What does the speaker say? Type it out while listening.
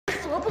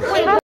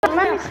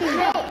see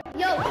you.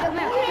 Yo, come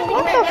here.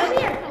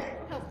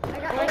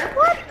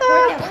 What the? What the?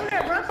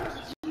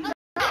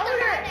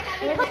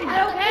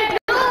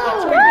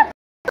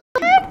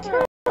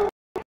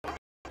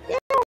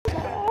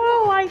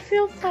 Oh, I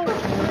feel so.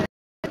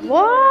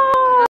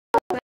 Whoa!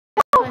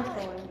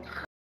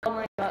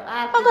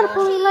 I'm gonna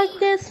play like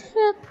this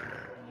shit.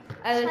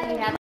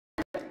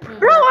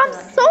 Bro, I'm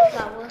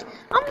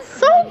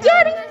so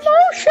getting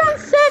motion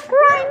sick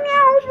right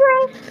now, bro.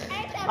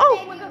 Oh,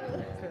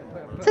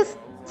 just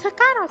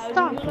gotta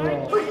stop. Bro.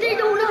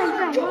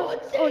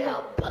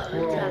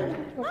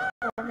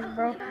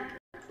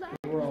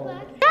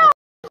 Yeah,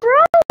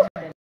 bro.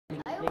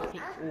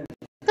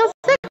 Does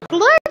it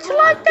glitch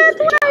like that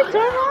when I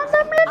turn on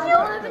the menu?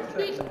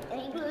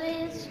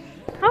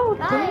 Oh,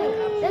 damn.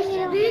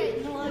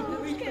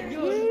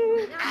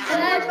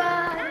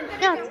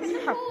 Yeah, just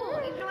stop.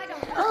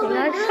 Okay,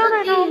 I shut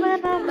it on the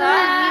menu.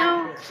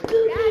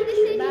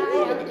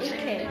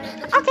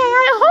 Okay,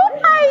 I hope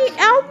my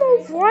Elmo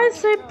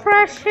voice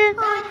impression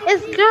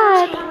is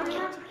good.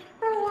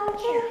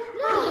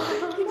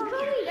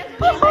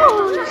 Oh,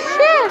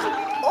 shit.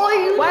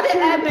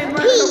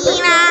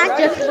 Tina,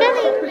 just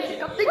kidding.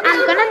 I'm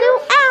gonna do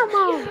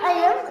Elmo.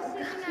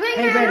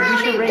 Hey, Red, we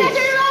should race.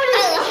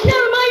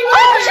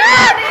 Oh,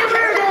 shit!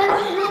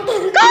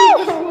 Go!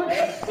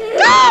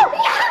 Go!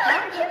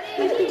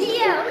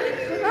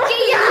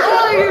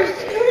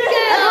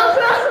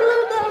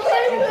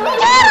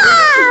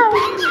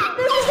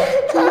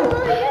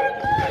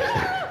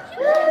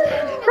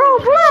 Bro,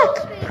 Black!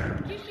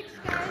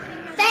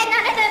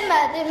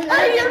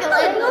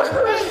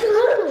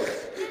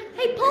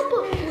 Hey, Popo!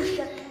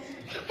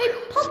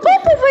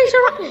 Spooplefish!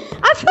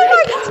 I feel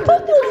like it's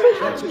Spooplefish!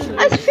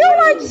 I feel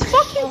like it's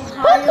fucking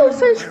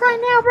Spooplefish right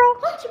now, bro!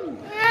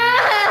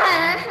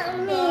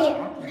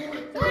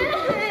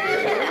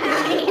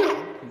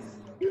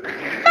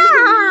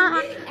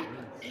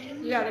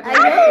 I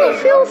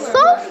feel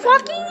so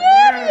fucking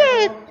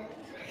idiot!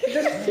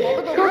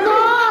 Come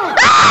on!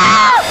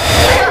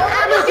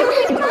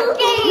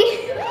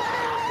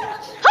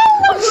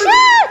 Holy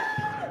shit!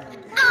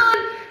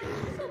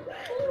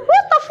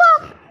 What the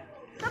fuck?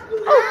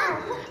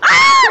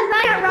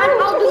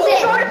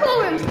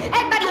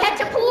 Everybody head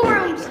to pool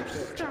rooms.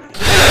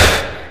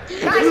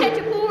 Guys, head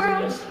to pool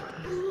rooms.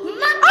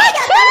 I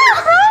can't,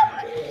 bro!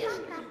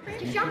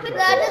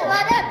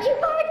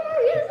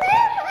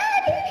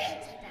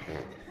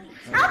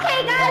 Okay,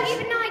 guys,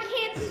 even though I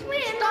can't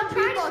swim, I'll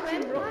try to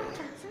swim.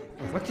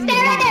 What do Stay you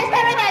right there, mean?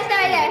 stay right there, stay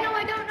right there. No,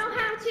 I don't know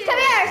how to. Come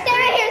here, stay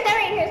right here, stay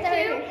right here, stay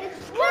right here.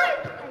 What?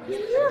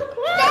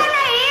 Stay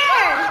right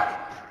here.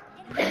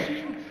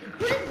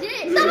 What is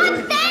this? Someone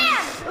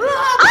stand!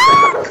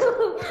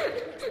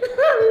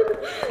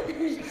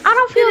 I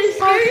don't feel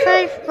so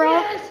safe, bro.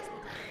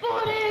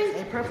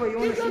 Hey, Purple, you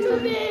wanna see something?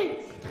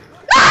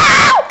 No!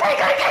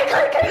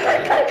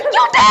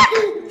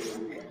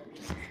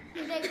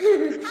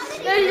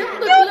 You dick!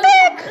 You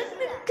dick!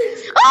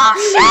 Oh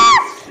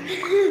shit!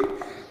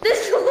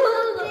 This one.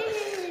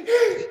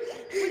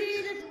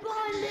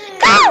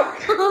 Go!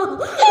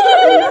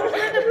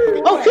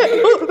 Oh shit!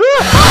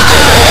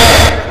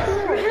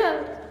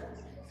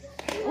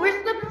 Where's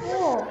the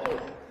pool?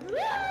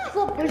 Where's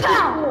the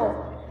pool?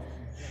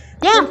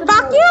 Damn!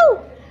 Fuck you!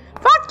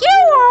 Fuck you!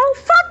 Oh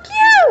fuck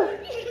you!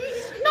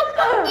 No,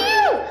 fuck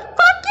you!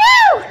 Fuck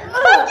you!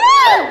 Fuck you!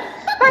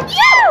 Fuck you! Fuck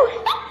you!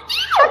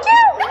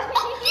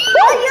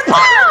 You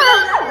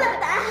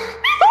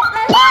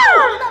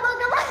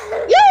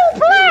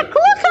Black!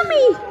 Look at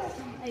me!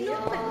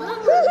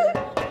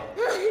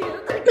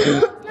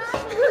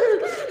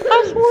 I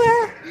swear.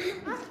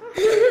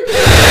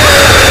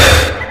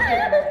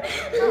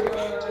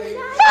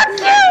 Fuck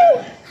you!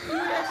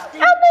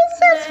 Elmo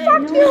says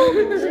fuck you!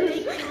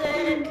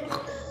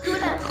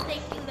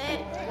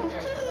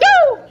 Yo!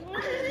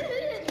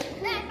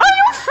 Are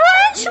you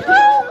French,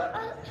 bro?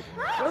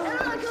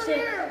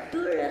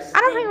 I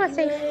don't think we're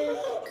safe.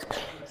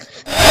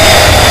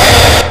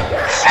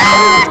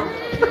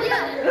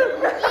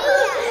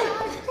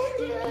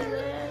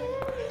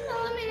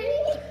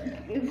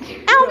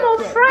 Elmo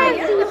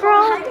frenzy, bro.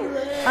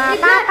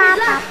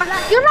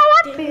 You know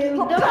what? You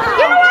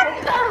know what?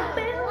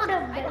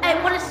 Hey,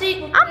 wanna see?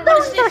 I'm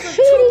doing the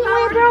shitty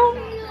way, bro.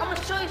 I'm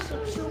gonna show you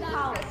some true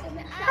power.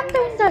 I'm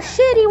doing the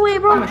shitty way,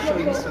 bro. I'm gonna show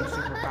you some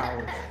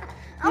superpowers.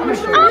 I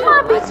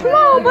might be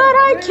slow, but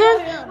I can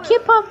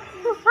keep up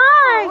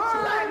high.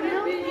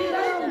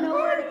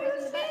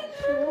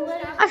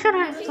 I should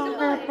have some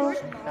purple.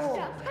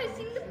 Stop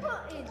pressing the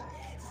button.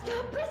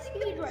 Stop pressing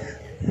the button.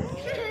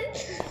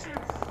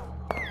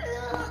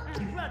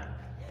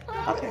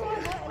 Okay.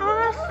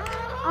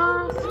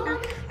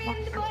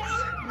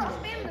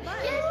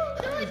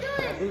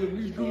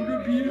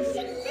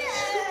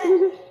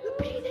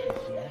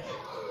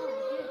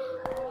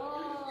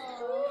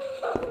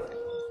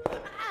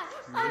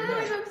 I'm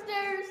going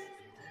upstairs.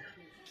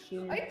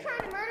 Are you trying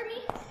to murder me?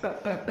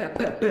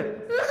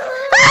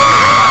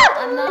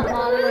 I'm not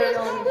moderating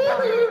on the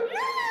phone.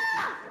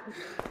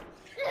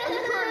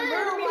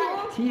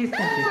 T is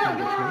something.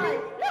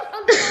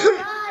 I'm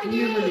Do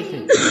you really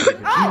think?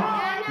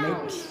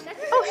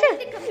 Oh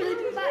shit!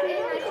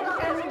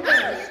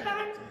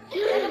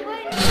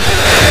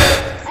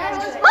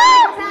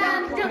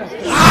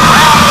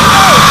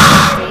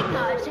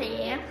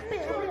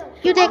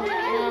 You dick.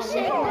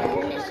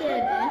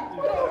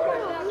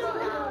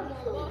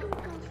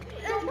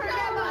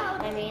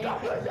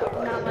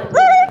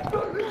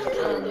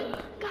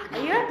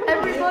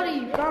 Everybody,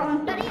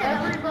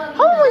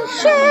 Holy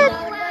shit!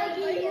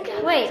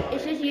 Wait,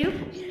 is this you?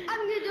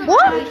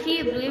 What? I see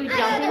a blue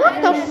jumping. What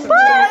the fuck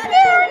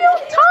are you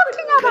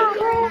talking about,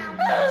 bro?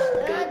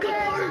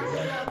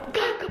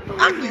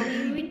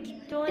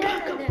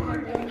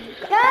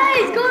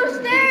 Guys, go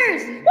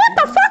upstairs! What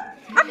the fuck?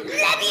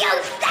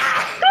 Leviosa!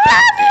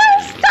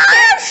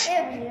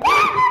 Shit!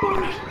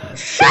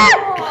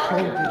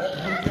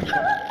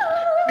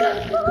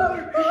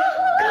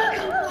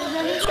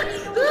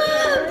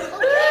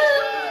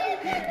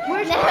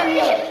 Where's the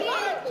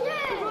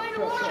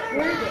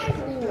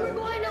We're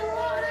going to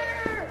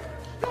water!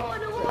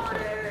 Going to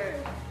water!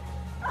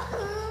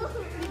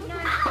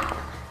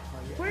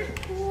 Where's the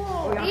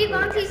pool?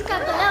 Evon's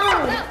got the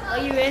loan. Are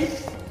you in?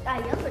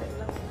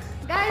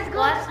 Guys, go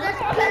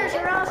upstairs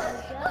or else.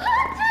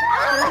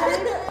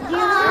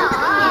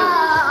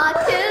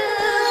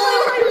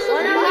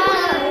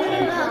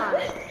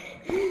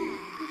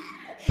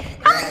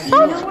 So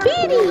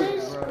speedy!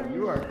 Bro,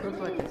 you are cooked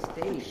like a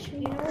steak.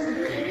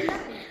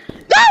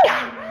 Go!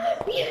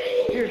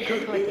 You're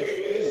cooked like a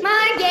steak.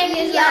 My game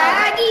is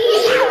laggy.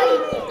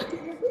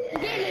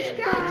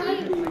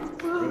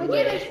 My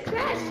game is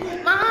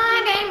crashing.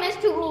 My game is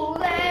too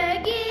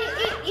laggy.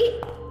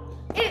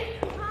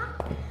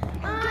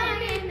 My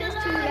game is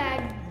too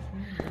laggy.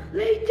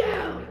 Lay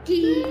down.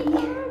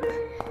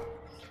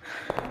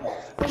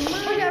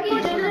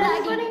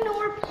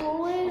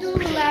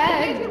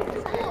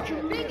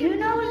 You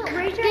know,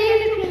 raise your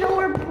hand if you know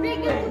where pool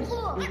is.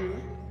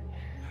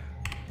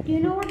 Do you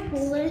know where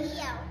pool is?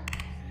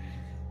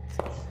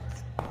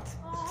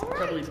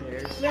 Probably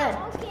bears.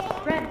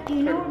 Red, do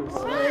you know where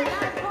pool is?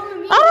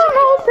 I don't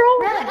know, bro.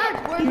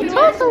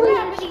 Totally.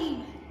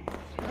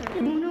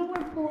 Do you know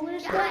where pool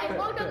is?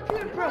 Welcome to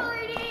the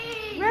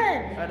party.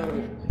 Red. I don't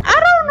know. I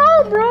don't know,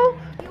 bro.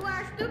 You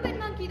are a stupid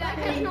monkey that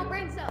has no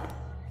brain cells.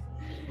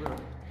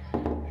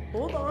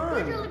 Hold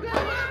on.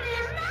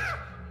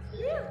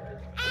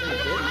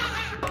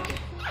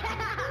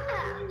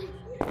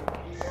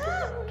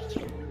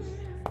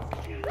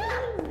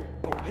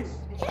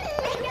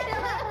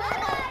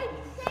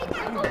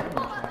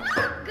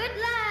 Good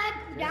luck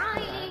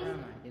dying.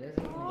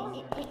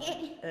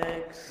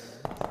 X.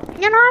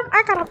 You know,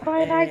 I gotta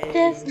play like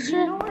this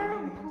shit.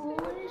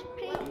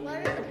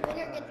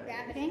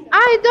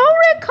 I don't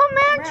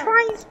recommend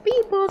trying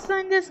speed boosts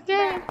in this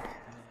game.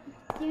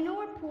 Do you know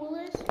where pool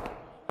is?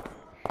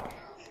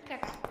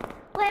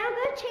 Wait, I'm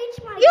gonna change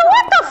my. Yo,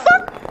 what the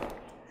fuck?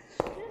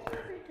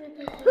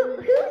 Who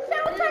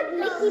sounds like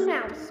Mickey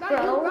Mouse,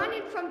 bro?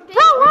 Running from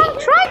Bro, I'm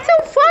trying to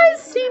find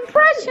the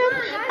impression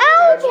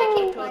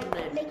elbow.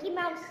 Mickey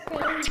Mouse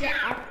saying the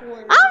F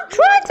word. I'm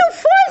trying to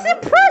find the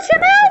impression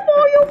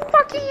elbow, you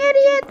fucking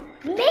idiot.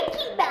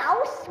 Mickey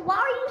Mouse? Why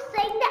are you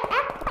saying the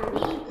F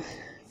word?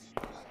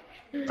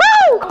 Bro,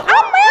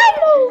 I'm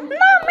Elmo,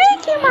 not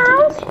Mickey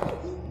Mouse.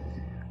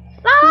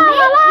 La la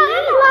la la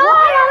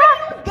la la.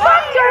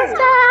 Fuck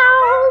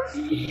yourself.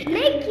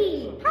 Mickey!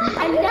 I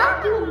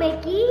love you,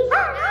 Mickey!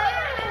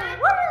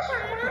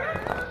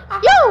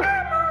 Yo!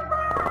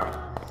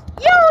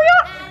 Yo!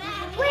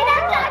 Wait,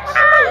 I'm not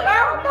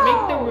Elmo!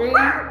 Make the room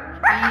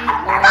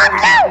Fuck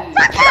you!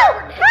 Fuck you!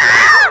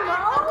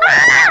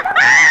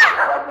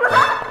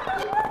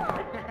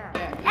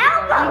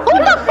 Who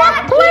the fuck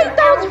played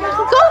those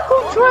Goku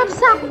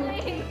drums out?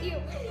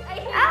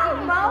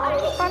 Elmo!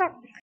 Shut up.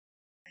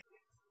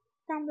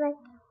 Down, bro.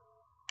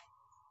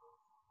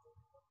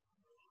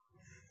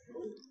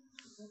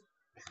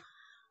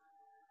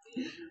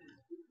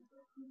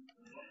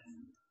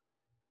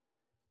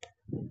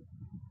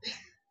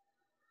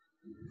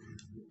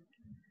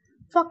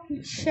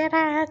 Fucking shit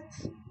ass.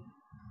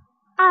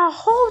 I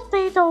hope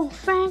they don't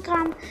think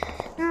I'm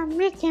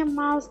Mickey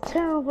Mouse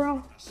too,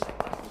 bro.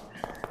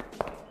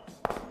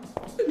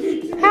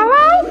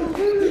 Hello?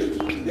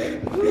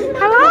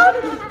 Hello?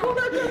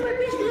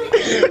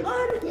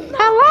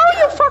 Hello,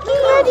 you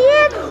fucking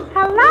idiot?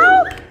 Hello?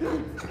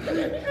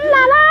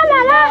 La la la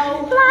la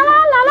la la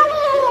la la.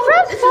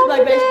 This is my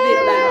best bit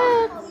now.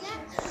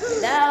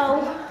 No.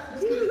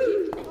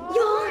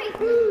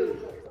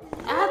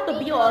 I have to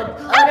be on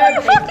Oh, other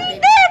you fucking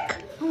dick!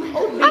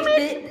 Oh, I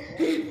mean,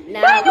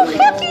 now why you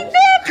fucking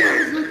dick?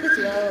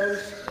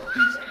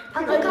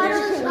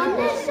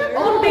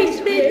 Oh,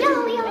 basement.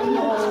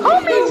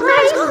 Homies,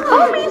 mate!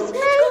 Homies,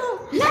 mate!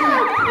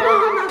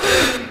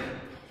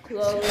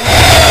 Close.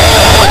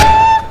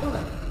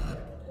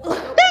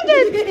 Dang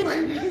it!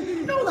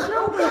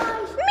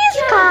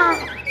 Miska!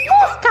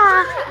 Muska!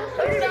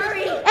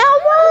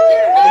 Elmo!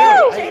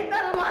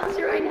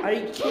 I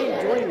can't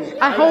join you.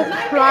 I hope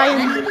Brian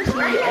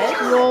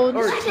won't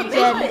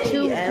get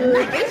too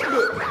good.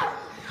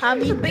 I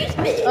mean,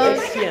 Basement.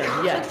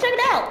 Yeah. Check it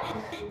out.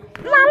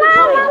 la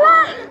la la la.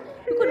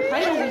 You could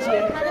hide over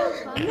here.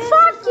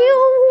 Fuck you.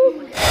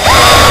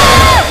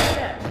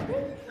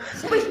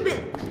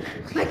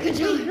 Basement. My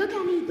controller. Look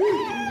at me.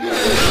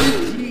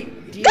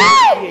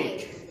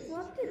 DPH.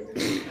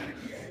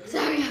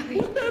 Sorry, Abby.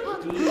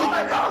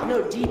 No,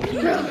 DP.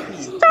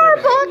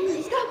 Starbucks.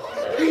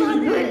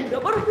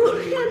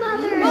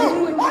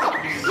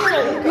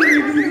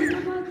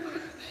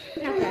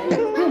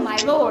 Oh my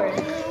lord.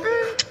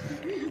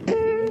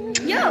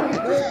 Yo.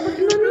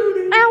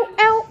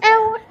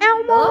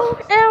 Elmo.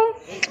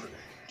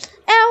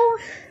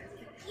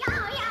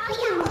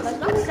 That's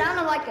not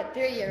sounding like a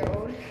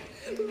 3-year-old.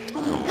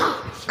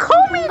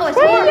 Call me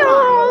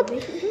 3-year-old.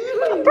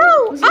 Bro,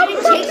 I'm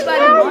Chased by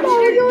the Elmo,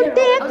 monster. you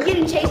dick. I'm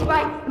getting chased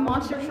by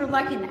monsters for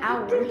like an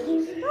hour. 6K.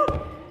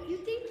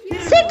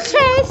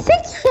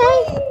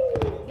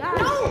 Guys.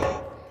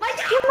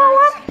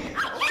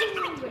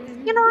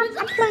 You know what?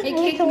 I'm It playing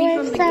kicked with me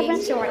the from the 7.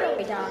 game, so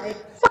I died.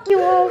 Fuck you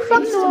all.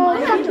 Fuck you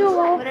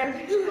all. Whatever.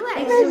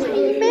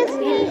 Miss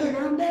me.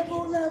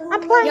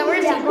 I'm playing Yo,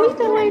 where's that? with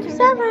the wave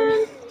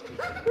 7.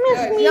 Miss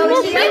me.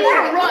 Yo, see, they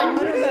won't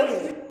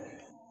run.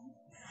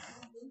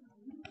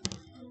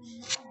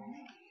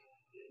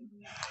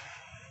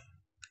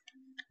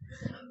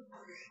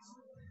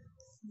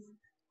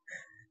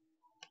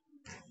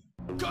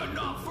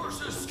 Gunnock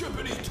versus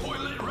Skippity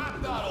Toilet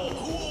Rap Battle.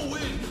 Who will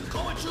win?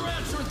 Comment your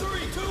answer. 3,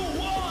 2,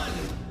 1.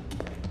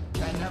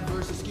 Catnap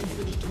versus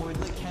Skippity Toilet.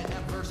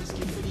 Catnap versus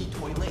Skippity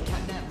Toilet.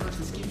 Catnap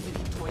versus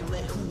Skippity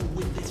Toilet. Who will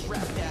win this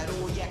rap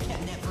battle? Yeah,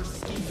 Catnap versus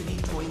Skippity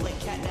Toilet.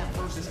 Catnap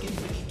versus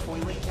Skippity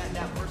Toilet.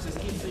 Catnap versus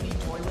Skippity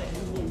Toilet.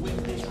 Who will win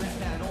this rap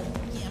battle?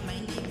 Yeah, my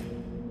name.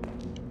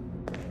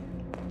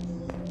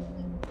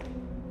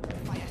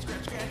 Fire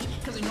scratch,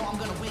 cause I know I'm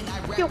gonna win. I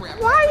rap, Yo, rap,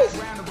 why rap, is-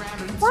 round and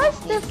round and Why is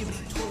circles. this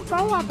Skippity Toilet.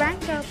 so a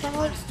banker,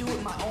 bro? I just do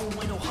it my own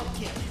way, no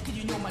hubcap. Cause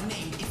you know my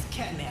name, it's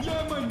Catnap.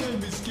 Yeah, my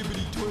name is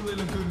Skippity Toilet.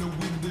 I'm gonna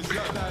win this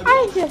rap battle.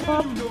 I give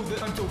up. You know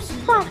that I'm so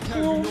sweet Fuck like a cat.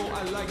 you. You know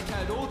I like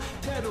tattle.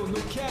 Tattle,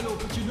 no cattle.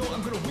 But you know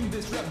I'm gonna win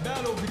this rap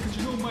battle because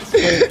you know my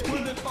Skippity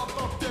Toilet. Pop,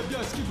 pop, dab,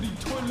 yeah, Skippity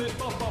Toilet.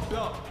 Pop, pop,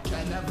 yeah.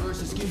 Catnap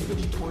versus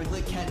Skippity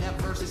Toilet. Catnap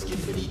versus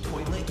Skippity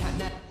Toilet.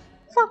 Catnap.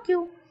 Fuck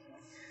you.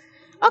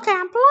 Okay,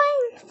 I'm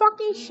playing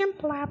fucking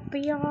ChimpLab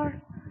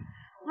VR.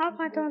 How if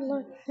I don't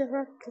look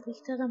directly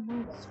to the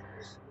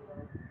monsters?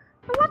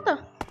 What the?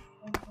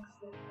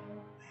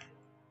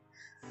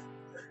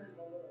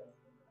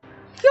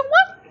 Yo,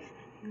 what?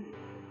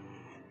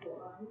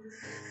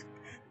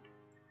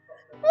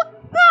 What?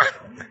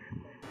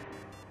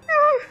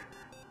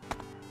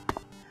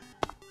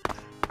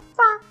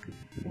 Fuck.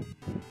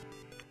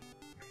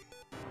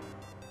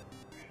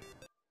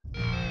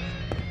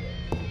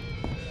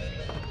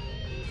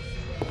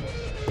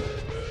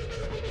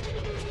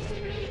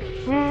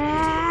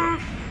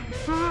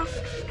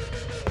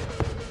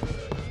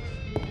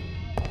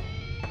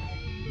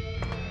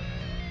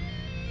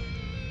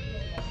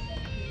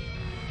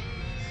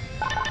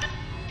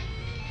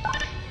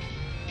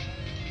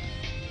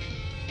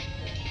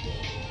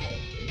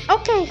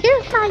 Okay,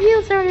 here's my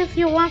user if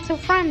you want to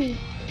find me.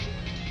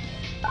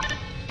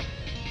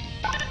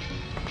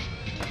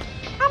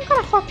 I'm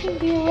gonna fucking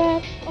be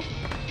red. Oh.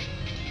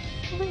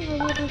 I think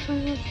I would have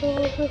been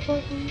so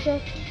fucking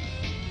dead.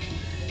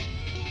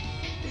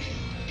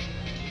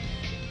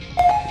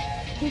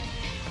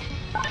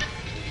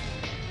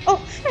 Oh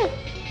shit!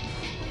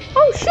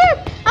 Oh shit!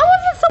 I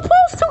wasn't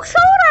supposed to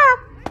show that!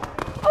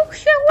 Oh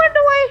shit, where do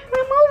I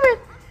remove it?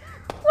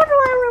 Where do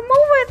I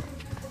remove it?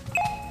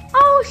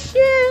 Oh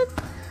shit!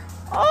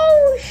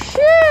 Oh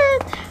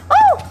shit!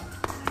 Oh!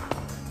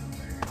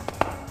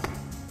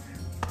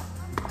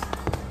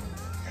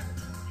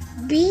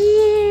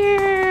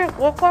 Beer!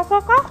 Walk.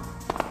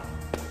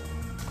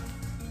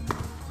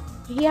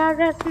 Yeah,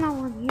 there's no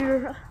one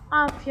here,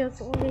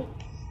 obviously.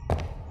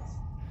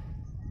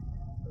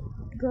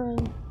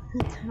 Good.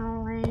 It's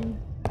annoying.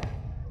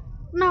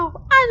 No,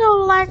 I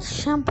don't like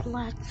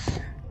ChimpLab.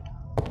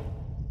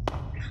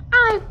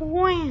 I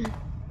win.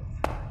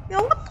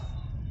 Yo, what?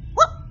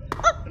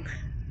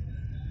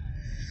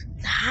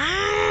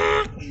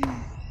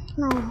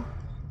 No,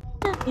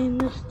 that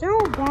game is so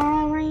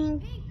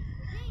boring.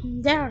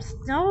 There's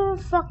no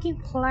fucking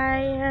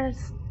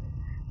players.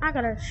 I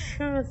gotta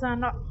choose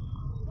another.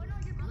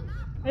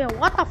 Yo,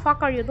 what the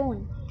fuck are you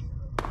doing?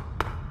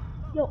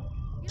 Yo,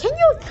 can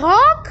you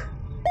talk?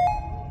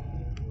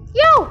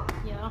 Yo!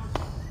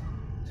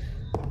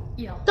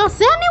 Yeah. Does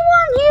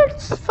anyone here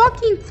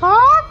fucking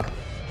talk?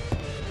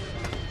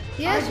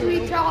 Yes,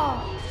 we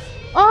talk.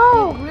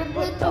 Oh,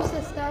 Little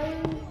sister.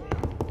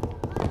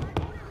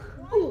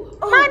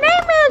 my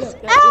name is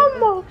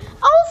Elmo,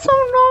 also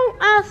known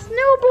as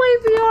ChimpLab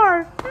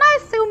VR.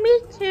 Nice to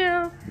meet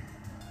you.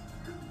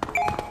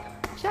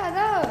 Shut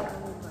up.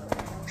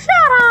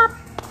 Shut up.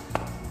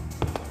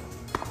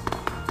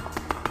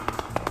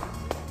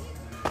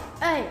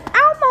 Hey.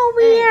 Elmo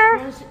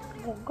here.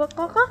 Go.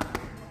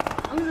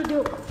 I'm gonna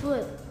do a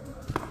flip.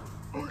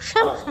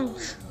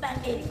 Simpsons.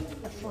 Back in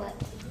the flip.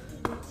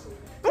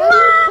 Put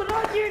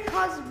on your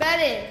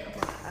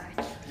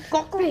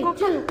Go, go, 3, go,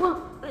 2, go.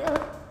 1.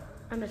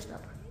 I messed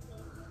up.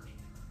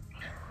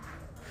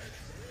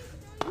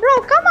 Bro,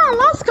 come on,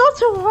 let's go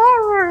to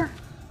horror.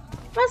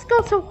 Let's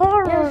go to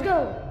horror. Yeah, let's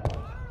go.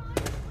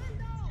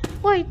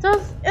 Wait, is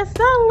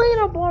that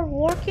leaderboard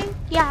working?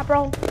 Yeah,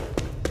 bro.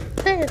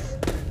 This.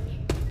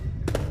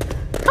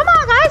 Come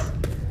on, guys.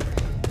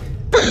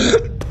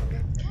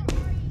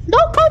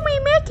 Don't call me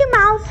Mickey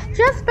Mouse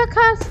just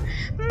because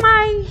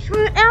my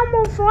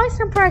Elmo voice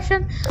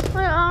impression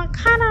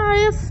kinda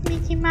is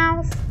Mickey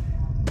Mouse.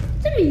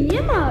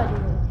 Mario.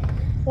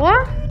 What? What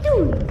are you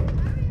doing?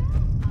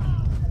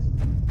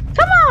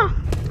 Come on!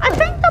 I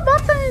think the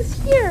button is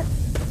here.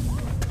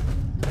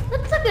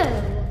 Let's go.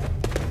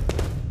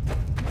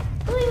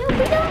 We hope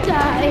we don't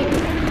die.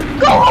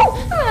 Go!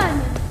 Run,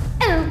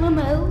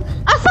 Elmo.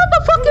 I saw the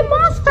fucking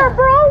monster,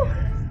 bro.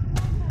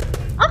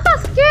 I'm not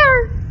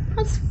scared.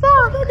 As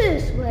fuck. Go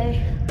this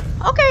way.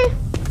 Okay.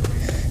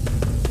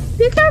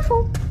 Be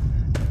careful.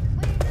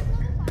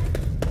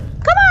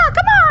 Come on,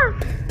 come on.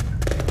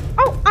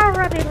 Oh, I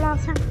already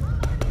lost him.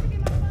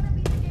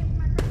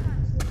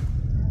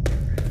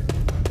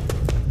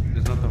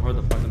 There's nothing hard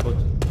to find the boat.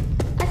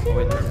 I see Oh,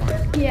 wait, the never monster.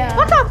 mind. Yeah.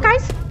 What's up,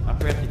 guys? I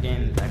forgot the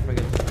game. I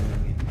forgot the game.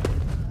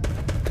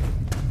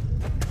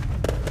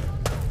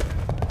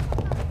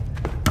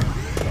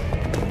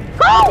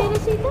 Go! Did you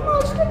see the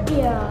monster?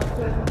 Yeah.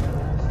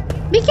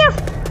 Be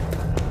careful.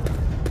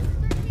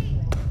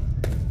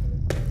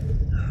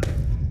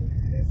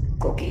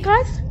 Okay.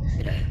 Guys,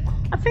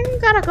 I think we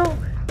gotta go.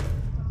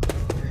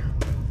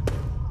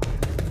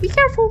 Be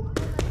careful.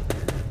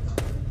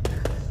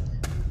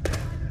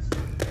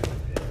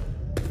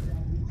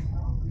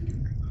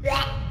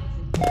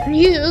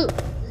 You.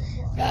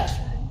 Let's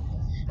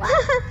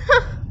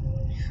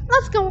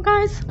go,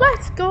 guys.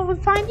 Let's go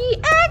and find the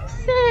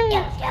exit.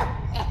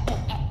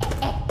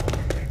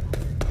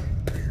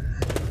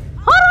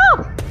 Hold up!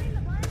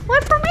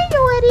 Wait for me,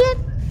 you idiot.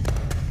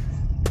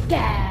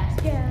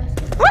 Gas.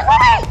 Wait for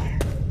me!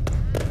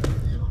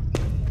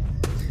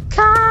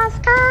 Cause.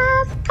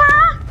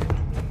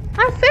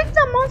 I think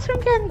the monster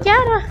can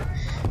get a.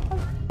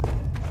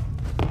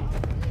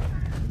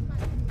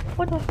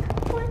 What the?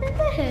 What in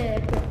the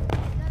heck?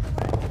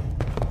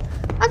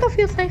 I don't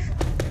feel safe.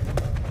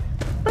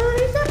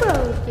 Bodies are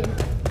broken.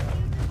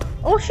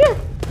 Oh shit!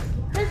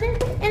 Does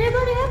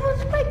anybody have a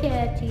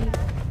spaghetti?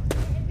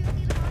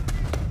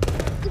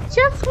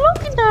 Just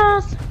look at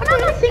us.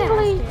 Another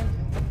thingy.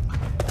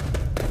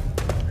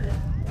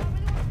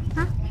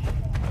 Huh?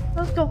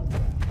 Let's go.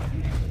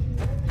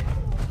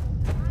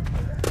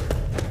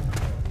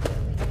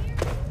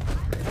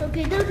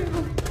 Okay, don't go.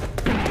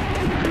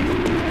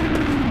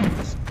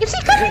 Is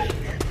he coming?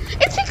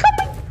 Is he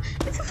coming?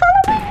 Is he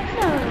following?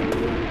 No.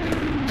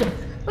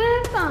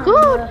 We're fine.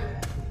 Good.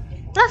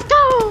 Let's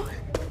go.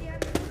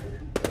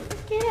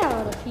 Let's get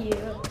out of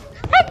here.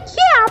 Heck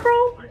yeah, bro.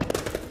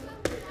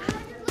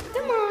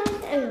 Come on,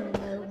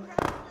 Elmo.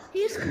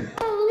 He's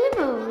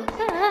Elmo.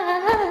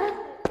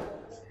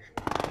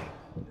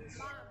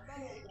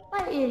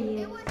 What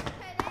idiot?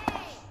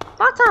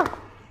 What's up?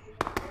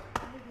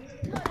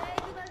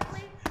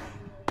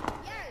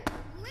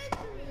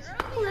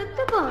 Click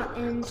the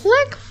buttons.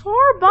 Click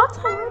 4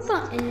 buttons.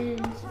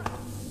 Buttons.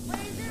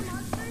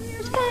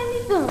 There's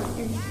tiny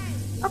buttons.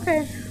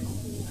 Okay.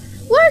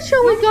 Where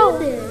should we go?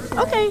 This.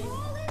 Okay.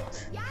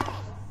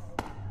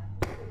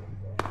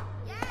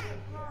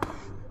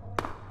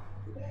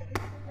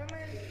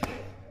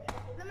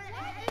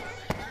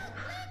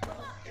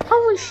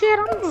 Holy shit,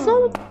 I'm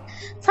so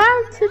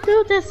tired to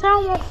do this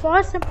Elmo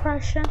voice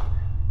impression.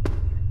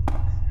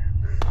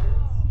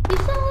 You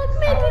sound like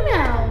Mickey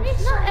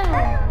Mouse, not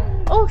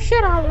Elmo. Oh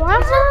shit, I You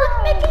was. sound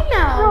like Mickey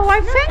Mouse. Bro,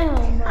 not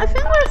Elmo. I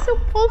think we're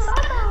supposed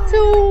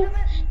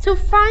to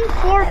find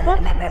 4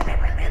 buttons.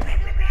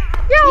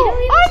 Yo, You don't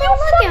even are sound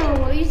like you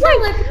Elmo. You fucking?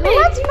 sound Wait, like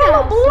let's Mickey go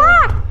Mouse.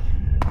 black.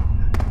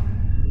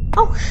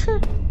 Oh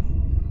shit.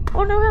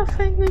 Oh no, I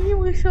think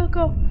we should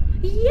go.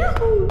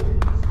 Yahoo!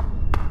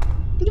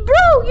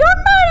 Bro, you're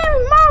not in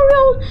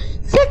Mario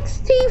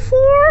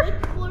 64.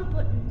 Click 4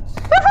 buttons.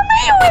 Wait for me,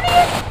 you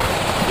idiot.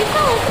 You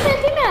sound like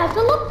Mickey Mouse.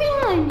 So look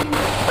behind you.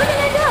 We're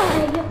gonna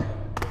die.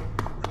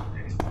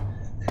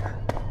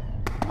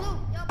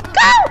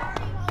 Go!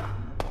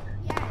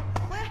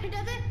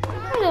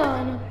 Hold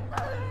on.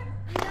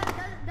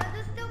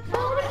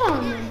 Hold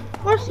on.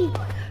 Where's he?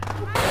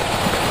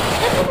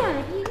 Never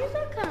mind. He is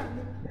not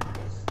coming.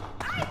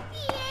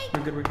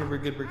 We're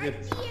good. We're good.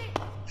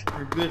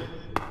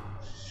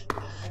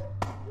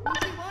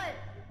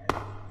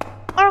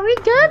 Are we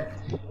good?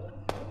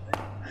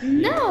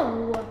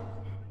 No.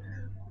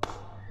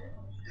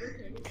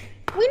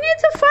 We need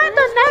to find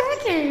the Where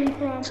next came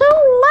from? 2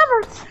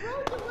 levers. No,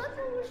 the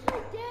lever was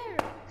right there.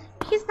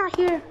 He's not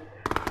here.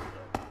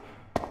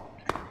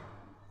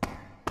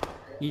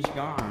 He's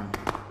gone.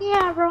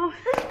 Yeah, bro.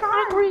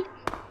 I agree.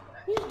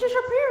 He's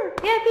disappeared.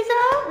 Yeah, because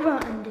I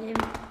outrun him.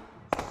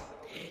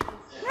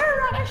 Never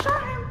mind, I saw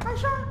him.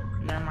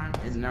 Never mind.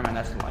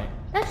 That's the light.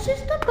 That's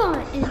just a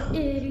button,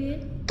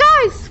 idiot.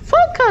 Guys,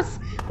 focus.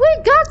 We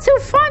got to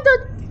find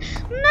the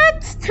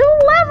next 2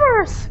 levers.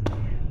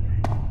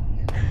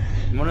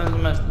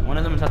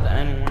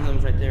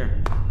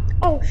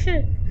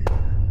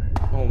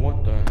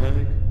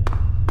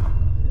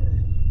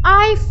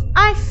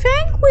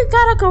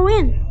 go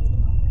in.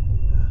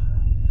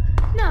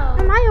 No.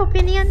 In my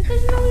opinion.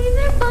 There's no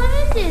even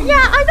button.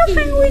 Yeah, I don't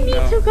think we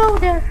need to go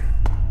there.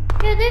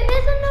 Yeah, there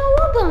isn't no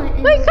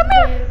button. Wait, come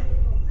here.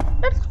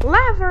 That's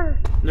lever.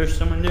 There's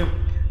someone new.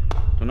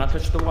 Do not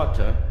touch the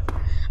water.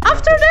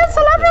 After this,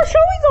 lever,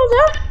 shall we go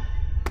there?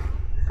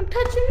 I'm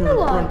touching the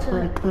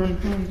water.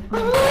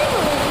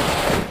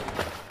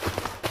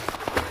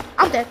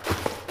 I'm dead.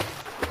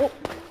 Oh.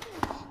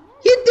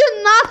 He did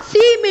not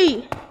see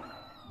me.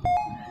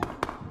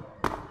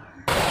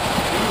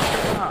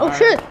 Oh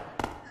shit.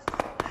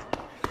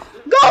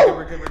 Go!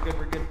 We're good.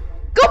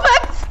 Go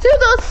back to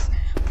this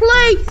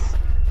place.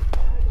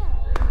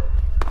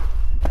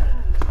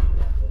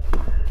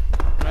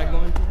 Do not go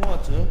into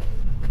water.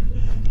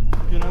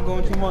 Do not go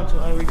into water,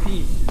 I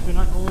repeat. Do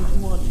not go into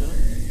water.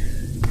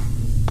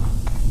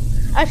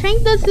 I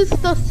think this is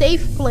the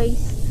safe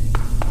place.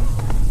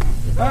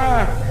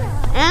 Ah!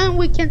 And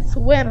we can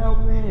swim. Help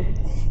me.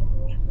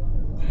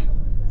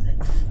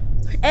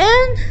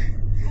 And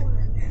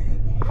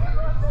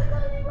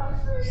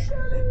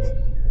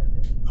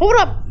hold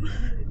up.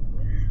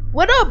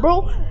 What up,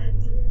 bro?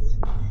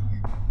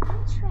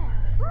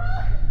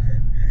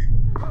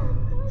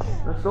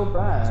 That's so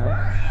bad.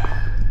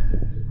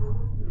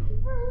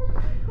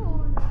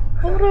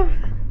 Hold up.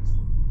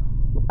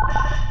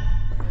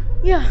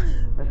 Yeah.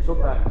 Let's go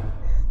back.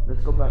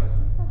 Let's go back.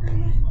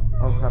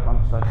 Oh crap,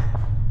 I'm stuck.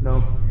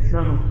 No.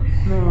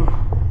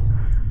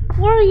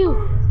 Where are you?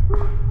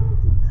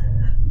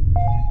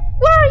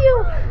 Where are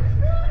you?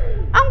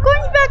 I'm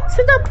going back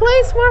to the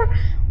place where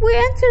we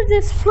entered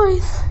this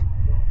place.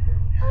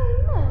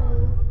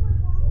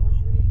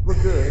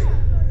 We're good.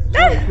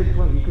 Ah! You could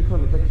swim. It's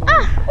like swimming.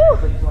 Ah! Oh!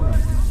 It's like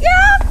swimming.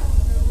 Yeah!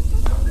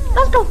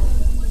 Let's go.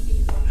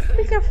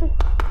 Be careful.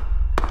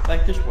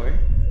 Like this way.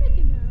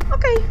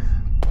 Okay.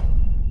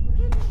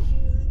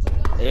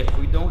 If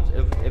we don't,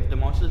 if the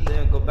monster's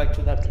there, go back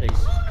to that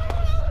place.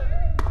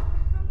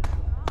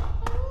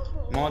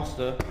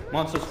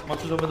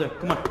 Monster's over there.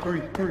 Come on,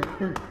 hurry.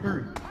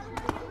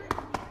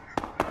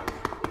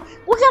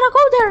 We gotta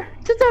go there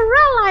to the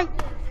red light.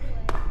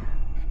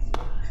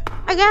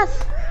 I guess.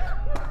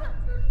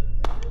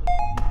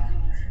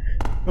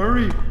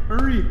 Hurry.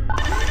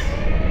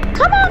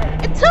 Come on,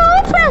 it's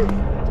open.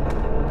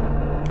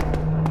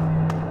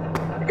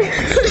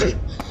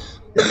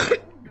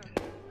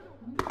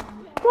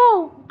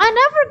 Whoa, I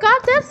never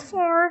got this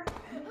far.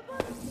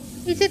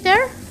 Is it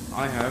there?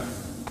 I have.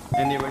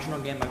 In the original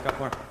game, I got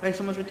more. Hey,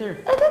 someone's right there.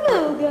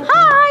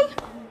 Hi.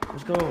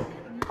 Let's go.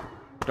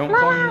 Don't La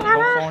fall la in the la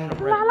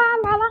red.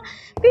 la la.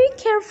 Be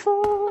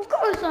careful. Of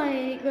course I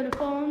ain't gonna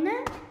fall in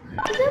that.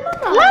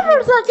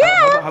 Levers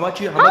again. How about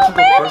you? How go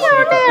many first? So are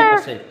you can keep there?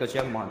 us safe, because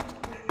you have mods.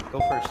 Go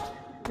first.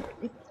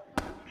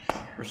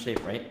 We're safe,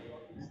 right?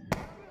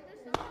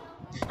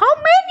 How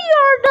many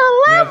are the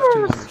We have 2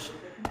 levers? members.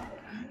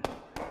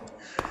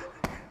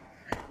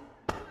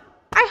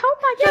 I hope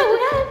I get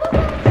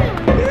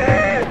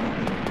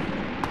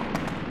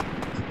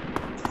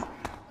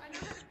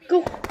Go.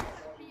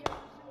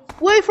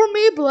 Wait for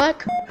me,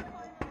 Black.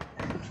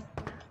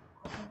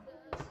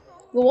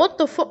 What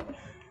the fuck?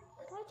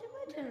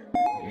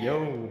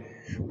 Yo.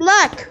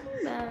 Black.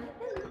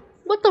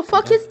 What the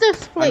fuck is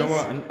this place?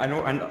 I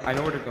know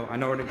where to go.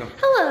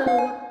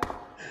 Hello.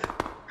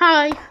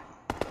 Hi.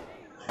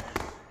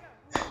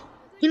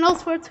 He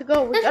knows where to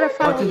go. We gotta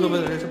follow Button's him. over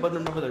there. There's a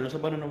button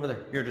over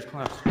there. Here, just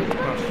cross.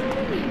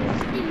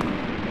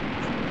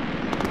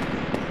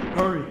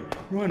 Hurry.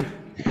 Run.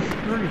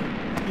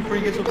 Before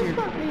he gets over here.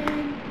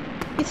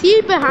 Is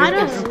he behind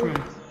Where's us? the juke room?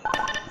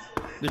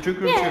 The juke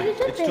room's Yeah, here.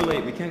 he's up It's too there.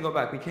 late. We can't go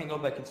back.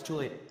 It's too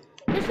late.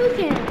 Yes, we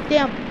can.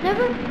 Damn.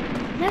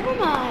 Never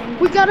mind.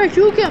 We gotta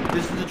juke him.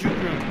 This is the juke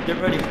room. Get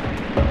ready.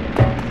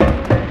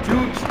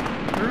 Jukes.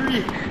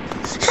 Hurry.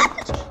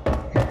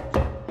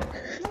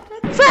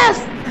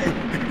 Fast!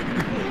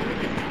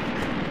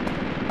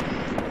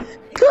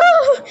 Go!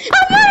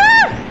 I'm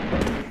here!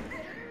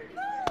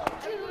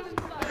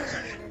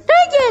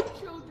 Take it!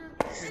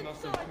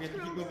 We have to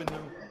keep moving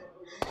now.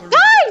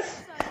 Guys!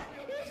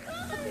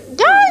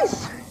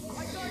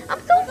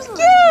 I'm so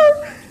scared!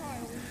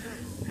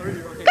 Hurry.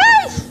 Okay.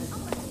 Guys!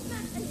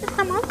 Is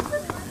the monster?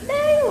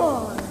 There you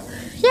are.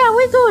 Yeah,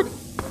 we're good.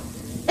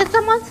 Is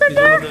the monster He's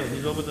there? over there.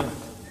 He's over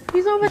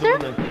He's over there?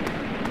 there.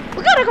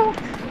 We gotta go.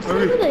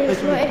 Hurry.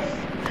 This way.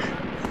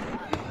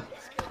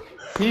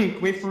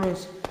 Pink, wait for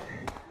us.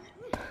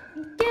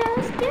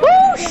 Yes.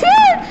 Oh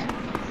shit!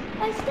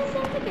 I still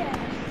have the gas.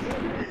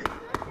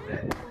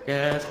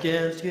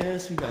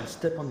 Gas. We gotta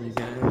step on the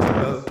gas.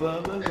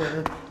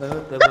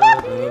 The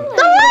lever!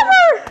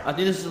 I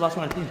think this is the last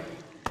one. Me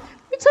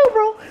too,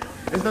 bro.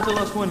 It's not the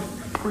last one.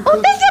 We're Oh,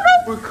 cooked. thank you,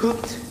 bro. We're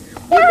cooked.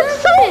 We're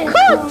so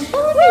cooked!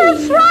 We're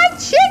fried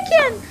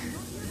chicken!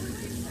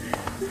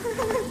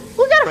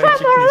 We gotta Fried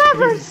find more chicken is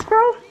levers,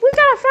 bro. We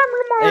gotta find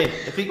more Hey,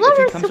 if he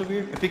levers. comes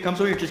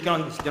over here, just get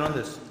on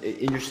this.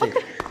 And you're safe.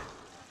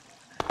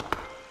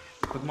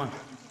 Come on.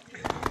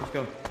 Let's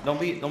go. Don't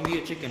be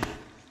a chicken.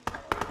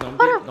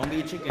 Don't be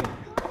a chicken.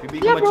 If you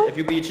become bro. if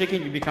you be a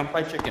chicken, you become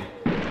fried chicken.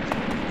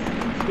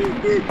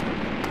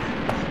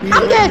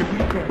 I'm dead.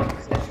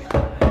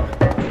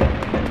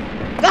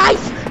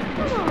 Guys!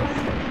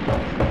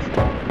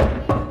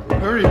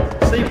 Hurry,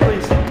 safe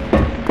place.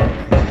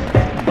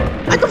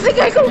 I don't think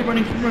I Keep go.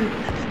 running, keep running.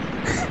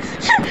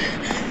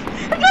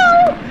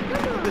 No!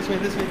 This way,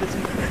 this way, this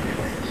way.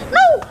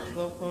 No!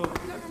 Slow, slow.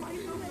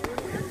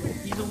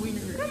 He's a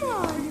wiener. Come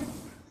on.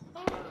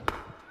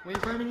 Wait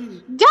for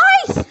me.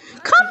 Guys!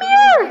 Come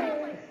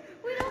here!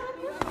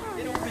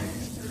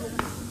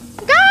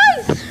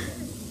 Guys!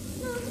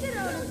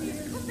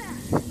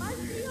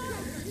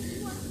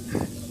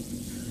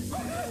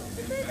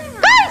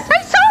 Guys,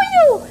 I saw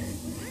you!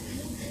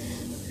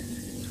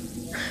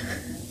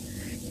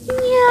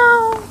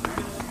 Meow.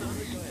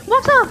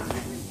 What's up?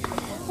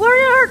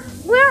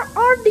 Where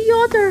are the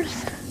others?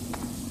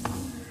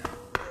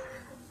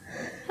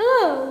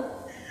 Hello.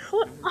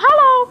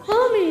 Hello.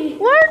 Mommy.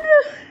 Where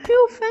do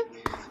you think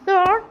the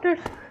others?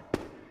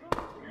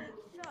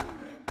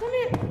 Come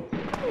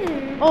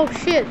here. Oh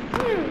shit.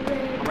 Come here,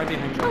 Red. I'm right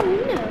behind you. Oh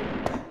no.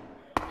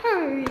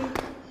 Hurry.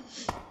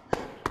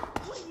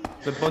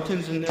 The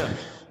button's in there.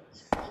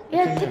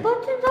 Yeah, the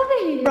button's over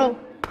here. Bro.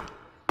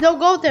 Don't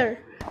go there.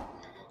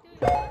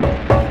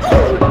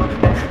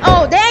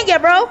 Oh dang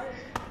it, bro.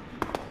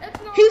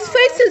 His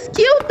face is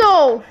cute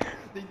though.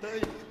 They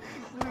died.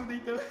 They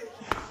died.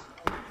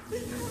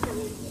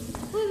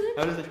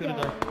 How does it feel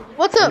to die?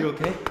 What's Are up? you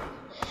okay?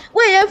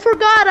 Wait, I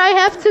forgot I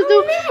have to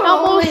do no.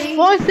 Elmo's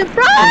voice in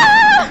front.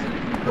 Ah!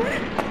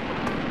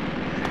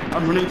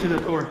 I'm running to the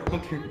door.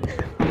 Okay.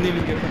 I'm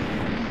leaving it.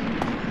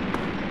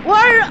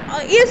 Where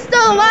is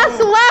the last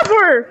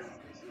lever?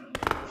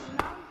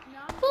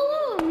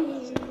 Follow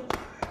me.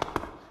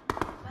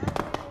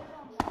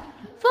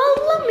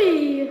 Follow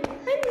me.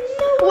 I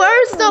know.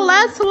 Where's the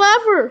last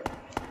lever?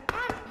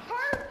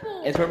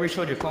 It's where we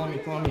showed you. Follow me,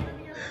 follow me.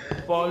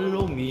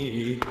 Follow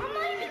me.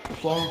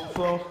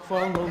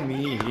 Follow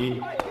me.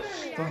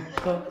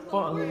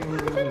 Follow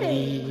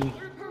me.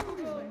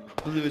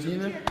 Blue, is he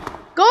there?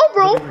 Go,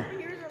 bro.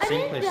 I Same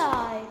didn't place.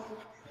 die.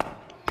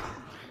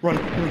 Run.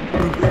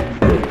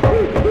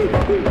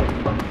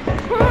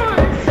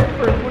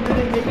 What did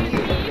they make you?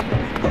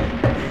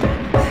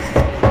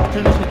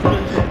 Turn this way, turn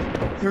this way.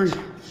 Hurry.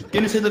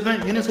 Get inside the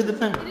vent, get inside the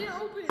vent.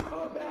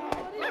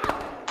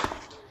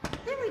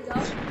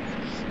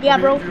 Yeah,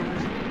 bro.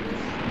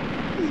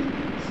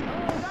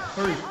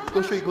 Hurry.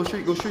 Go straight, go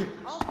straight, go straight.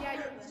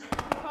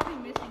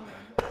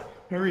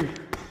 Hurry.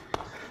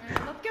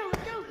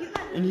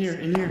 In here,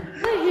 in here.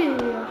 Right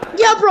here.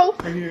 Yeah, bro.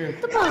 Right here.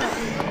 Come on.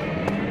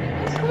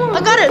 Come on.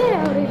 I got it. Get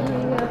out of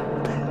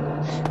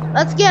here.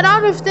 Let's get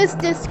out of this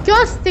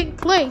disgusting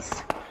place.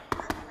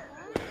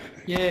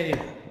 Yay.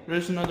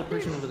 There's another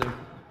person over there.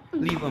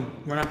 Leave him.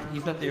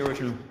 He's not the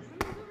original.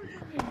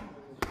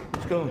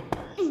 Let's go.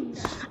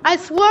 I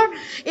swear,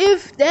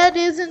 if that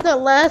isn't the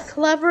last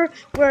lever,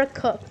 we're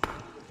cooked.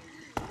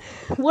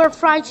 We're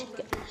fried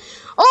chicken.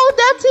 Oh,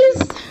 that is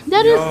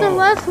the Yo.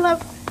 last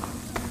lever.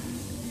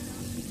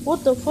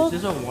 What the fuck?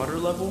 Is this a water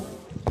level?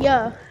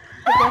 Yeah,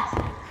 I guess.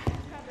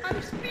 I'm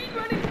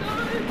speedrunning,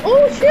 guys.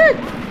 Oh shit!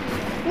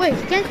 Wait,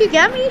 can't you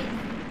get me?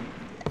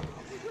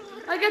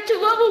 I got to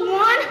level 1.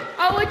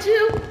 I went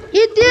to.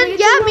 You didn't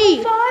get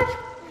me! 5.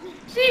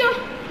 See ya.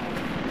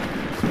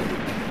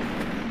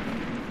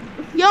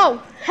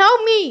 Yo,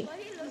 help me!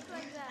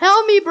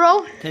 Help me,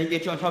 bro! Can he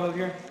get you on top of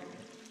here?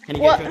 Can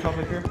he What? get you on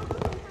top of here?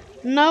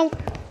 No.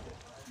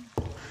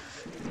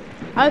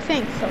 I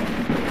think so.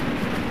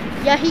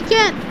 Yeah, he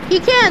can't. He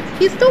can't.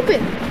 He's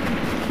stupid.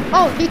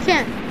 Oh, he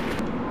can't.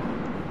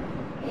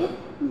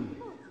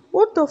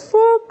 What the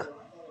fuck?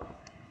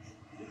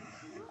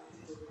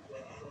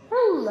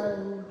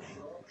 Hello.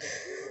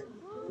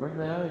 Where'd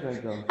the other guy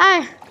go?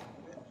 I.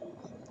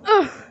 I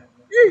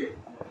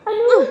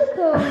know where to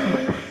go.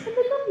 I'm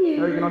up you.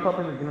 Hurry, get on top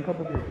of here, get on top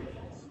of here.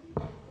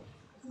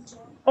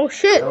 Oh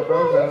shit. Go,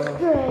 go, go.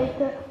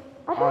 Great.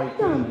 I got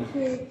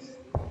something.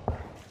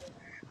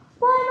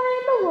 Why am I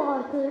in the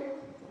water?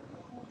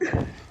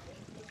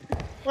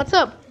 What's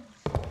up?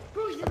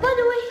 By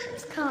the way,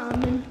 he's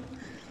coming.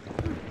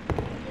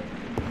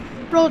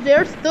 Bro,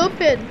 they're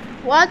stupid.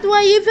 What do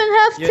I even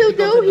have You have to to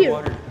go do to the here?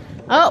 water.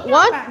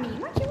 What? About me.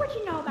 What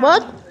you know about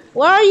What? me?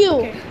 Where are you?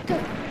 Okay, go.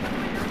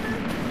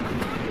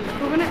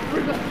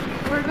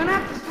 We're gonna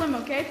have to swim,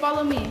 okay?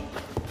 Follow me.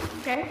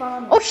 Okay, follow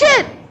me. Oh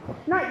shit!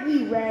 Not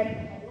you,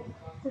 Red.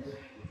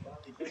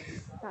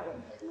 That way.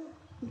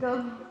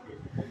 Go.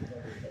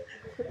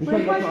 You Swim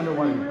can't go like to in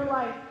underwater. real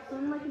life.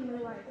 Swim like in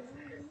real life.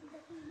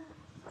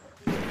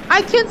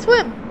 I can't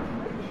swim.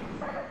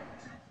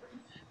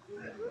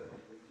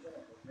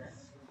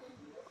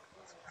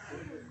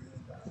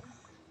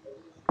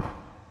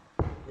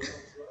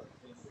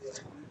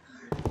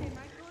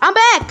 I'm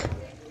back.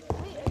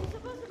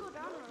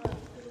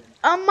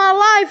 I'm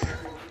alive.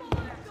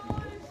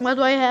 What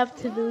do I have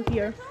to do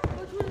here?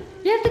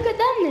 You have to go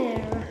down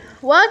there.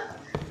 What?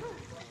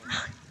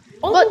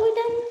 All But- the way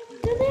down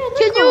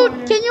to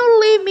there. Can you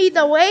leave me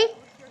the way?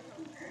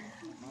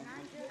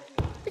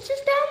 It's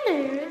just down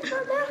there. It's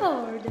not that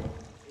hard.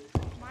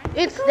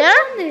 It's Go there?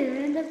 down there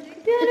and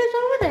it's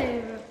over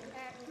there.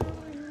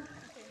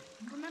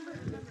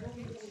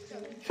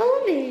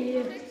 Follow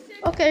me.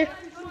 Okay.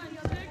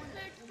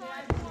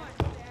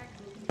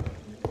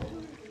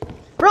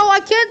 Bro, I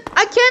can't.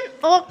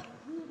 Oh.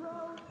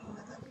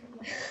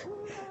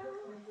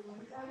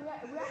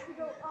 We have to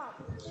go up.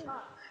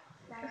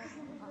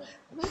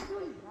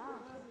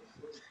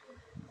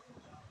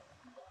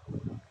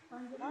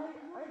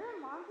 Are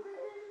there monsters in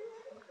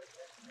here?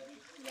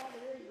 Yeah,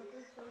 there is, but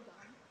they're so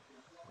dumb.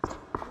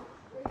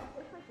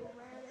 It's like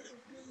rare that they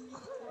kill you.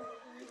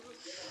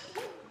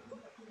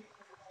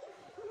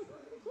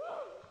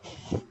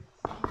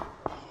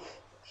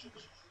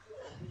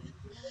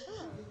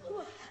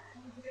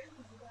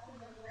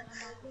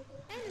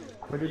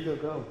 Where did you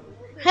go?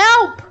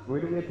 Help!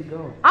 Where do we have to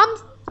go? I'm.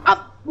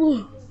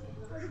 Ooh,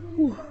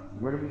 ooh,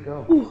 Where do we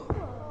go?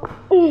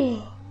 ooh,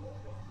 ooh.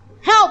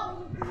 Help!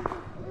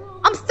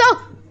 I'm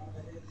stuck.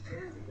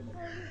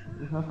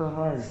 It's not so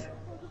hard.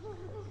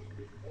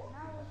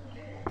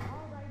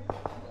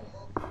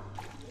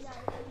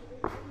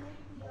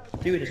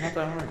 Dude, it's not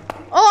that hard.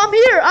 Oh, I'm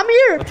here. I'm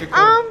here. What's your code?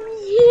 I'm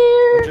What's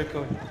here. your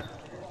code?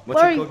 What's Where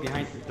are your you? code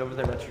behind you? It's over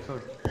there, that's your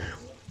code.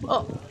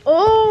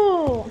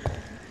 Oh.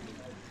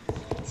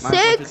 Mine's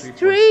 1, 2, 3, 4.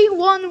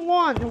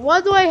 6311.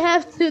 What do I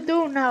have to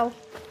do now?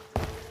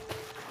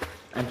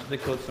 Enter the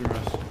code somewhere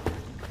else.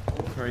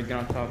 Hurry, get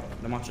on top.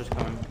 The monster's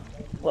coming.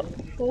 What?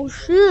 Oh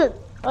shit!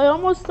 I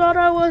almost thought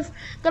I was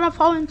gonna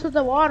fall into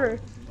the water.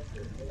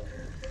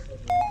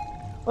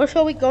 Where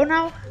shall we go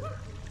now?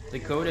 The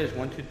code is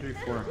 1, 2, 3,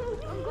 4.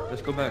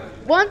 Let's go back.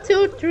 1,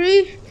 2,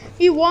 3,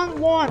 1,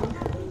 1.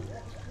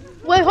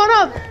 Wait, hold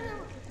up.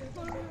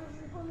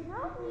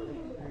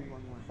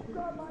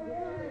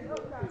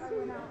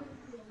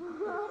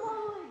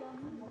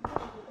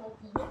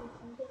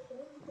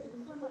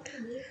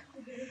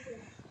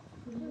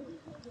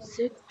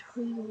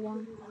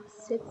 631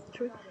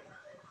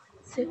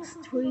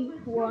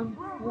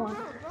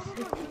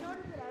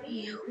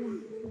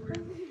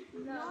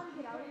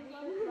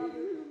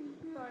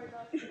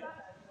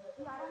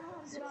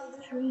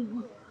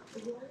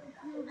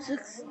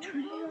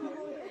 6311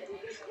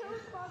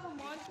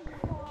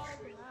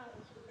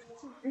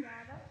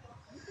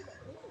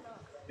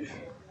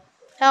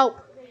 Help.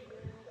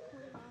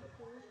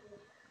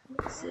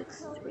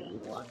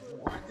 6311.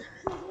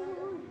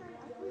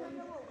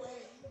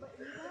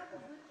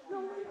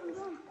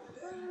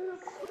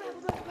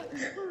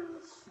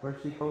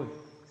 Where's the code?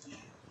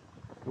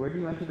 Where do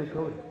you enter the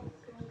code?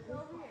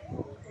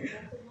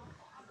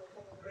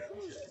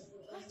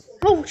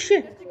 Oh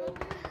shit.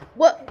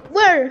 What?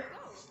 Where?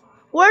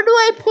 Where do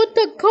I put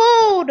the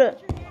code?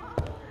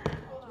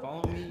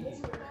 Follow me.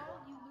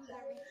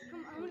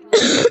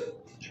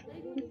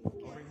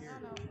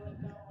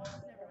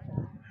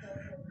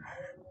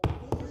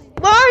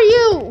 Where are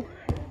you?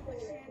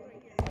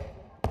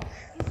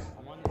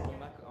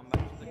 I'm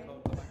back to the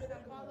code. Go back to the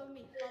code. Follow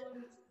me.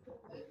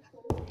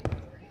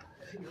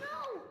 No!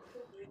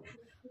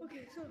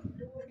 Okay, so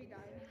he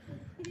died.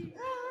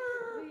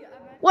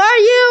 Where are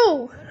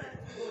you?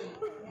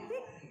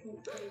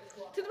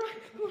 To the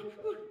right.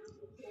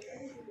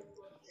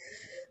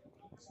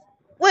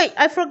 Wait,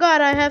 I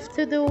forgot I have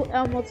to do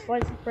Elmo's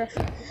voice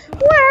impression.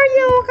 Where are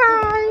you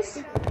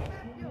guys?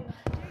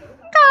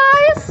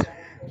 Guys?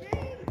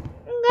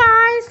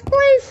 Guys,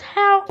 please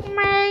help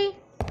me.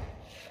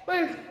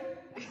 Wait,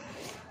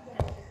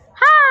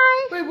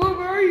 Hi.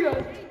 where are you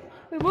guys?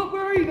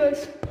 Where are you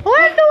guys?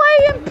 Where do I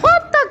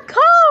input the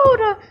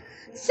code?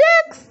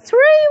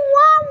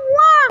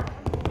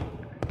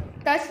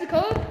 6311. That's the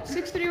code?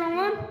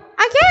 6311?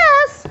 I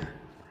guess.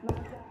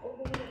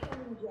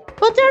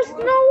 But there's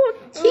no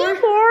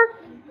keyboard.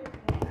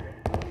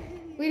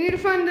 We need to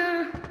find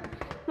the...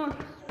 Huh.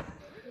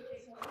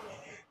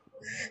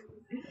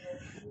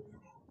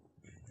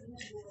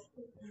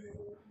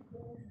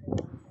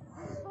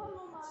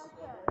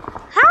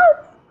 Help.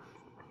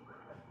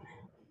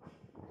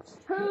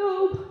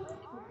 Help!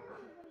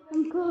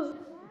 I'm close.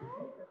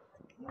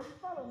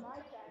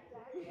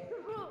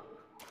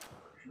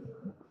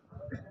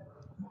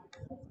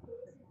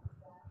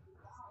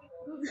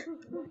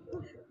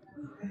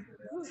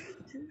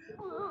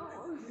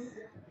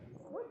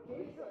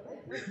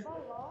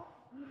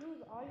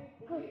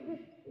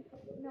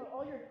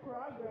 All your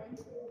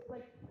progress,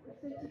 like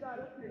since you got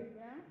up here,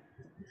 yeah?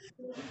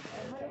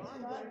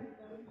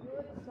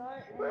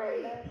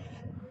 Wait!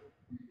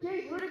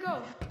 Jake, where'd it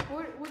go?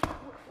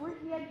 Where's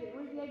the exit?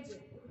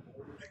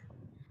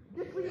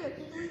 Just lead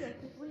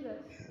us.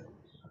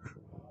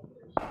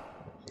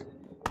 Do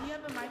you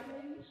have a mic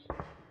ready?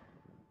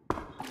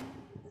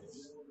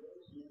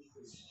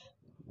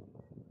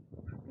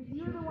 Because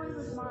you were the one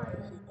with mine.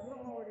 I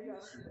don't know where to go.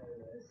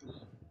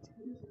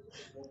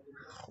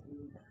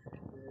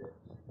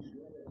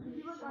 Did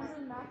you look under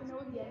the map and know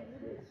where the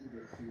exit is?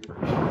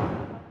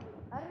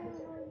 I don't even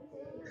know what you're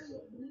saying.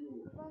 You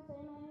don't say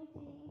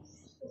anything.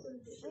 Wait,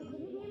 did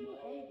you give me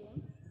anything?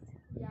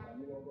 Yeah.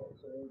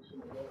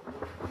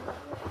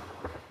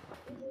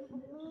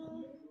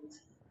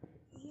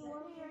 You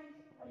want to hear?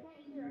 I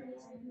can't hear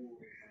anything.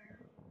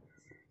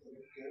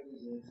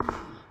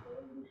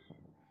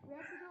 We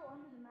have to go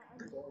under the map. I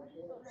just don't know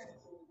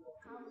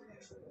how we're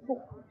gonna do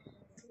it.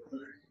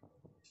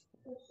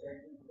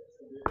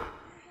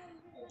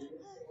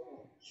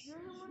 You're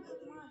the one that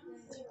wants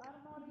it. I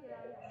don't know how to get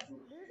out of here.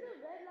 There's a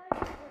red light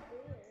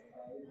over there.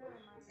 Never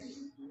mind.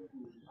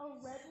 A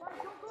red light?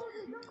 Don't go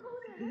there. Don't go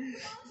there. That's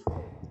the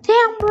opposite.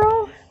 Damn, bro.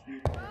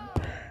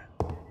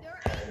 There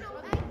ain't no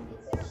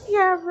exit.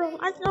 Yeah, bro.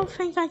 I don't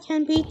think I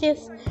can beat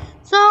this.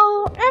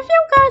 So, if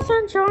you guys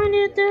enjoyed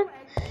it, then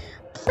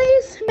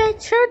please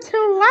make sure to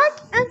like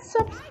and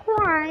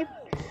subscribe.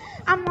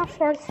 I'm not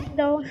forcing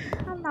though.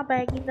 I'm not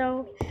begging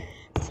though.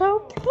 So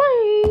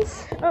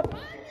please,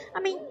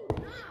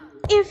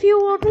 if you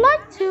would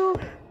like to,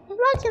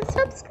 like and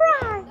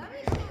subscribe.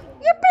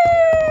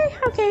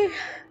 Yippee! Okay.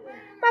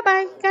 Bye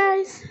bye,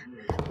 guys.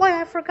 Wait,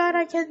 I forgot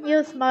I can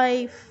use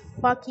my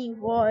fucking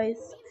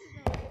voice.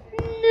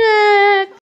 No.